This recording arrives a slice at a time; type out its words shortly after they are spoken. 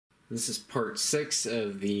This is part 6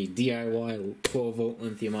 of the DIY 12-volt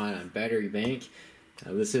lithium-ion battery bank.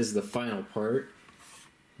 This is the final part,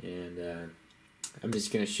 and I'm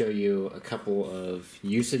just going to show you a couple of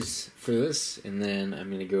uses for this, and then I'm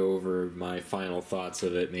going to go over my final thoughts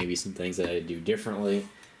of it, maybe some things that I'd do differently,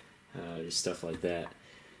 just stuff like that.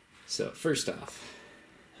 So first off,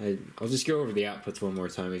 I'll just go over the outputs one more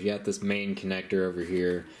time. You've got this main connector over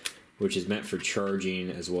here, which is meant for charging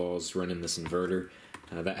as well as running this inverter.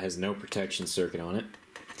 That has no protection circuit on it.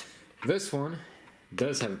 This one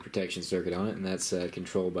does have a protection circuit on it, and that's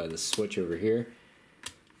controlled by the switch over here.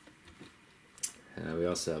 We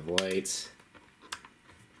also have lights.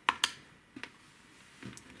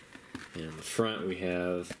 And on the front we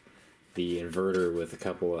have the inverter with a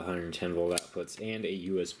couple of 110 volt outputs and a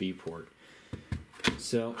USB port.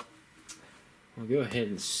 So I'll go ahead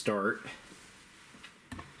and start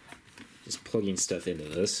just plugging stuff into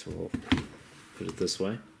this. We'll put it this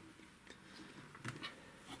way.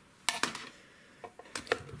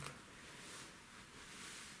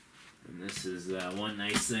 And this is one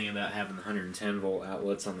nice thing about having the 110 volt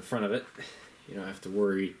outlets on the front of it. You don't have to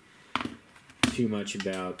worry too much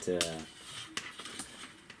about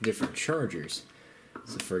different chargers.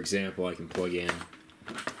 So for example, I can plug in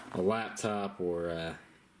a laptop or a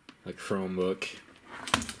Chromebook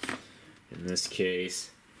in this case.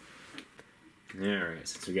 Alright,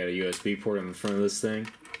 since we got a USB port on the front of this thing,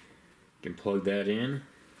 we can plug that in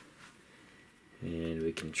and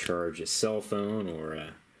we can charge a cell phone or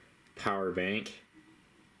a power bank.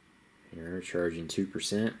 Here, charging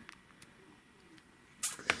 2%.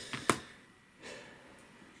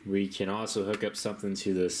 We can also hook up something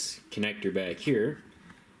to this connector back here,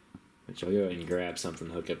 which I'll go ahead and grab something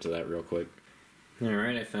to hook up to that real quick.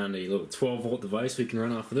 Alright, I found a little 12 volt device we can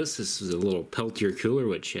run off of this. This is a little Peltier cooler,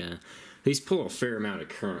 which these pull a fair amount of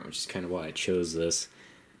current, which is kind of why I chose this.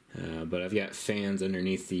 But I've got fans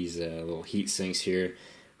underneath these little heat sinks here,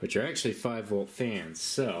 which are actually 5 volt fans.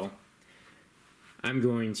 So I'm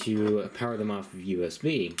going to power them off of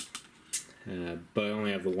USB, but I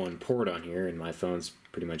only have the one port on here, and my phone's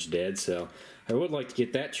pretty much dead. So I would like to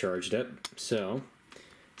get that charged up. So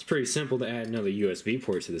it's pretty simple to add another USB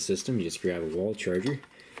port to the system. You just grab a wall charger,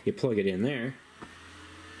 you plug it in there,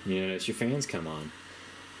 you notice your fans come on.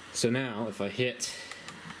 So now, if I hit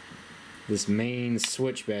this main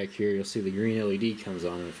switch back here, you'll see the green LED comes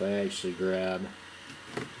on. And if I actually grab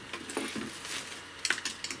a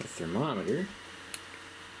thermometer,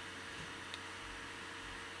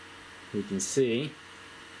 you can see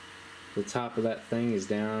the top of that thing is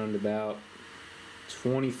down to about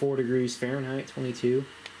 24 degrees Fahrenheit, 22.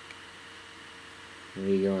 There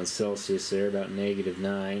you go in Celsius there, about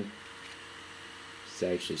 -9. It's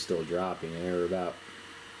actually still dropping there. We're about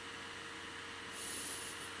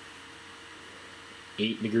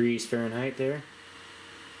 8 degrees Fahrenheit there,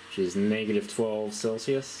 which is -12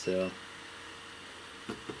 Celsius, so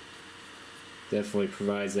definitely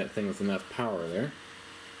provides that thing with enough power there.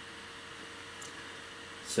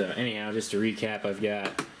 So anyhow, just to recap, I've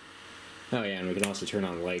got, oh yeah, and we can also turn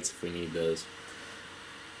on lights if we need those.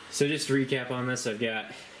 So just to recap on this, I've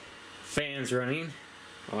got fans running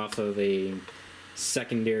off of a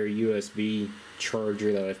secondary USB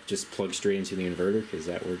charger that I've just plugged straight into the inverter because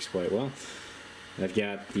that works quite well. I've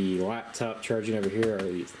got the laptop charging over here, or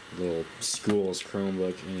the little school's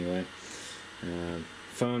Chromebook anyway.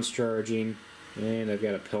 Phone's charging, and I've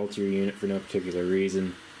got a Peltier unit for no particular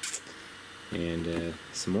reason, and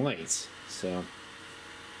some lights. So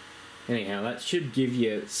anyhow, that should give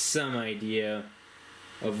you some idea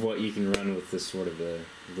of what you can run with this sort of a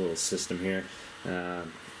little system here.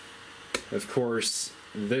 Of course,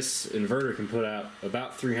 this inverter can put out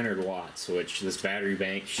about 300 watts, which this battery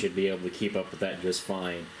bank should be able to keep up with that just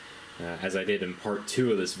fine. As I did in part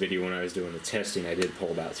 2 of this video when I was doing the testing, I did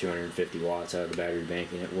pull about 250 watts out of the battery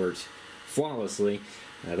bank, and it worked flawlessly,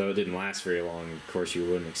 though it didn't last very long. Of course, you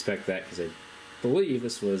wouldn't expect that because I believe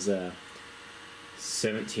this was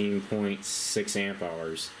 17.6 amp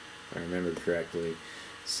hours, if I remember correctly.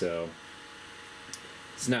 So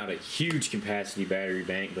it's not a huge capacity battery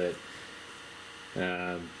bank, but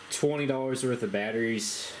 $20 worth of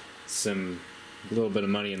batteries, a little bit of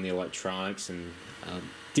money in the electronics, and a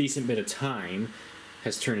decent bit of time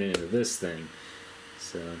has turned it into this thing.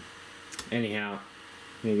 So anyhow,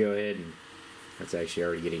 I'm going to go ahead, and that's actually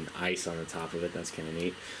already getting ice on the top of it. That's kind of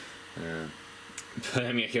neat. But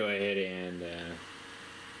I'm going to go ahead and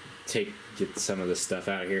get some of this stuff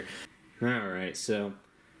out of here. Alright, so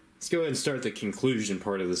let's go ahead and start the conclusion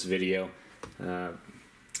part of this video.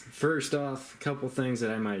 First off, a couple things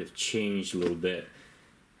that I might have changed a little bit.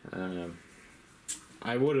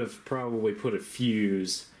 I would have probably put a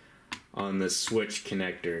fuse on this switch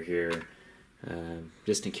connector here,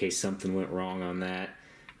 just in case something went wrong on that.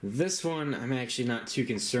 This one I'm actually not too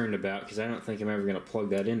concerned about because I don't think I'm ever going to plug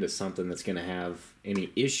that into something that's going to have any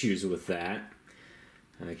issues with that,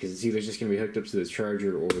 because it's either just going to be hooked up to the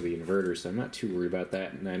charger or the inverter, so I'm not too worried about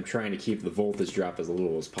that. And I'm trying to keep the voltage drop as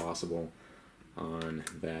little as possible on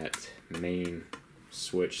that main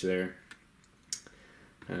switch there.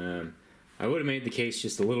 I would have made the case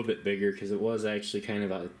just a little bit bigger because it was actually kind of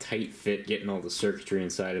a tight fit getting all the circuitry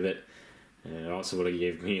inside of it. And it also would have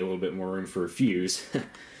gave me a little bit more room for a fuse.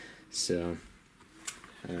 So,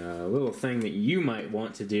 a little thing that you might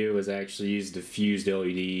want to do is actually use diffused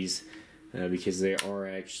LEDs, because they are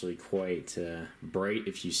actually quite bright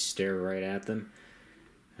if you stare right at them.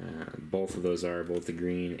 Both of those are, both the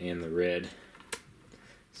green and the red.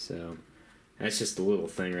 So, that's just a little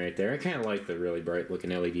thing right there. I kind of like the really bright looking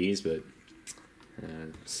LEDs, but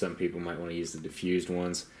some people might want to use the diffused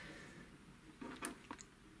ones.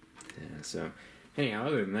 So, anyhow,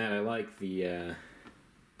 other than that, I like the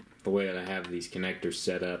way that I have these connectors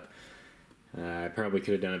set up. I probably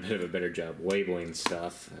could have done a bit of a better job labeling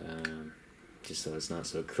stuff, just so it's not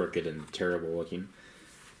so crooked and terrible looking.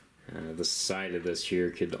 The side of this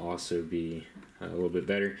here could also be a little bit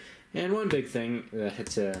better. And one big thing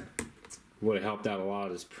that would have helped out a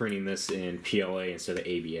lot is printing this in PLA instead of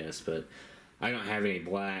ABS, but I don't have any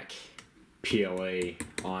black PLA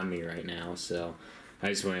on me right now, so I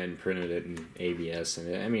just went ahead and printed it in ABS,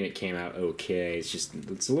 and I mean, it came out okay.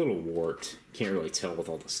 It's a little warped. Can't really tell with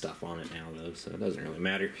all the stuff on it now, though, so it doesn't really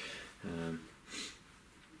matter.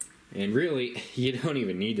 And really, you don't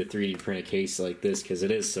even need to 3D print a case like this because it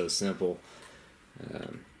is so simple.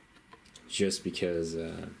 Just because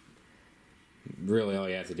really all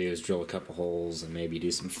you have to do is drill a couple holes and maybe do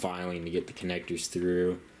some filing to get the connectors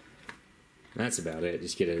through. And that's about it.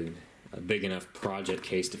 Just get a big enough project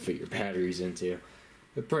case to fit your batteries into.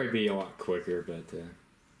 It'd probably be a lot quicker, but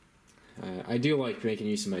I do like making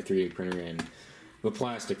use of my 3D printer, and the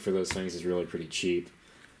plastic for those things is really pretty cheap.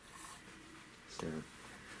 So,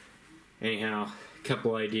 anyhow, a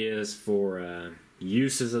couple ideas for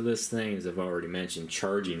uses of this thing. As I've already mentioned,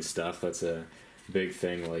 charging stuff. That's a big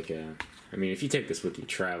thing. Like, I mean, if you take this with you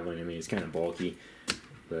traveling, I mean, it's kind of bulky,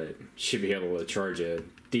 but you should be able to charge a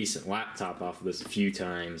decent laptop off of this a few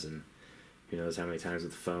times, and who knows how many times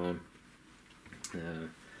with the phone.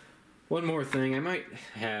 One more thing, I might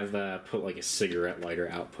have put like a cigarette lighter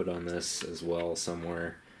output on this as well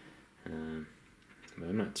somewhere, but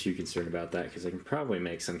I'm not too concerned about that because I can probably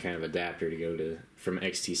make some kind of adapter to go from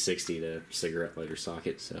XT60 to cigarette lighter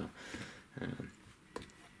socket. So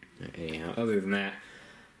anyhow, other than that,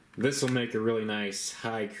 this will make a really nice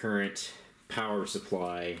high current power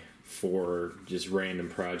supply for just random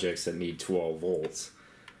projects that need 12 volts,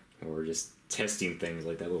 or just testing things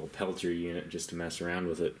like that little Peltier unit just to mess around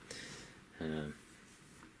with it.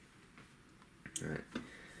 Alright.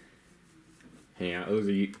 Anyhow,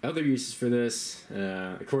 other uses for this,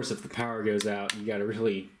 of course, if the power goes out, you got a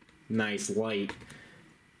really nice light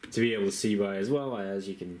to be able to see by, as well as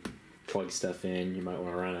you can plug stuff in. You might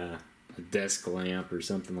want to run a desk lamp or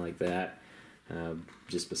something like that,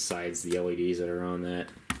 just besides the LEDs that are on that.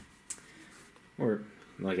 Or,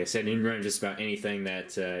 like I said, you can run just about anything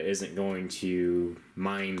that isn't going to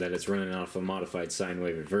mind that it's running off a modified sine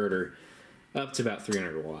wave inverter, up to about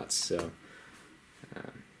 300 watts. So,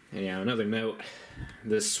 anyhow, another note,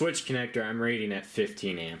 the switch connector I'm rating at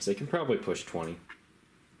 15 amps. They can probably push 20,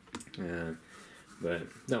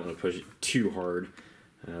 but don't want to push it too hard.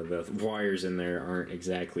 The wires in there aren't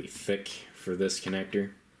exactly thick for this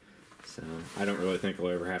connector, so I don't really think I'll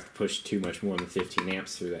ever have to push too much more than 15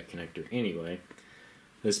 amps through that connector anyway.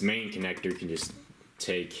 This main connector can just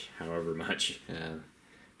take however much,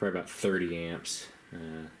 probably about 30 amps,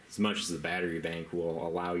 as much as the battery bank will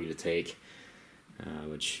allow you to take,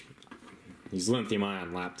 which these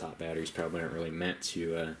lithium-ion laptop batteries probably aren't really meant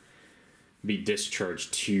to be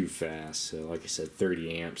discharged too fast. So like I said,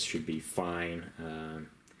 30 amps should be fine.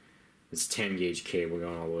 It's 10 gauge cable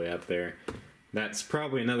going all the way up there. That's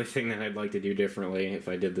probably another thing that I'd like to do differently. If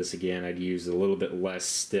I did this again, I'd use a little bit less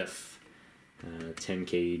stiff 10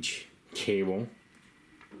 gauge cable.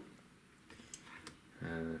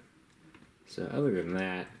 So other than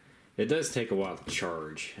that, it does take a while to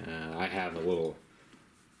charge. I have a little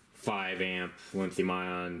 5 amp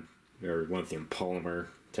lithium-ion, or lithium polymer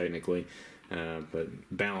technically, but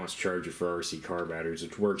balanced charger for RC car batteries,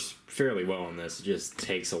 which works fairly well on this. It just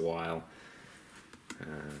takes a while.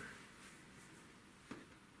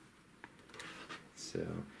 So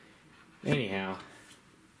anyhow,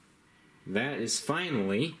 that is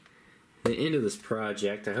finally the end of this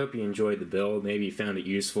project. I hope you enjoyed the build. Maybe you found it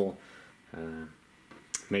useful.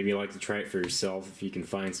 Maybe you'd like to try it for yourself if you can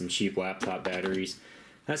find some cheap laptop batteries.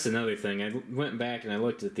 That's another thing. I went back and I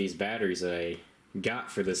looked at these batteries that I got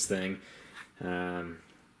for this thing.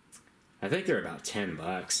 I think they're about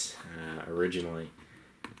 $10 originally,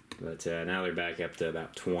 but now they're back up to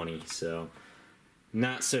about 20. So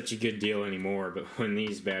not such a good deal anymore. But when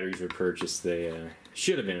these batteries were purchased, they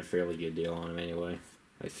should have been a fairly good deal on them anyway.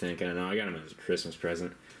 I think. I don't know. I got them as a Christmas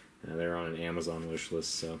present. They're on an Amazon wish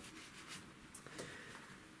list, so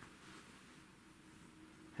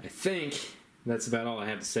I think that's about all I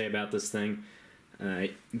have to say about this thing.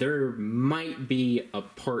 There might be a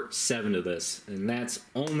part 7 to this, and that's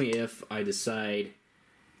only if I decide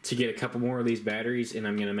to get a couple more of these batteries, and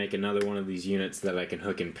I'm going to make another one of these units that I can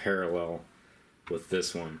hook in parallel with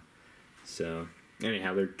this one. So,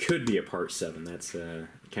 anyhow, there could be a part 7. That's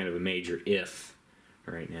kind of a major if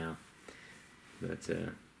right now. But,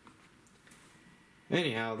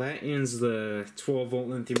 anyhow, that ends the 12-volt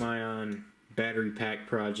lithium-ion battery pack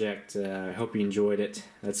project. I hope you enjoyed it.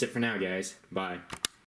 That's it for now, guys. Bye.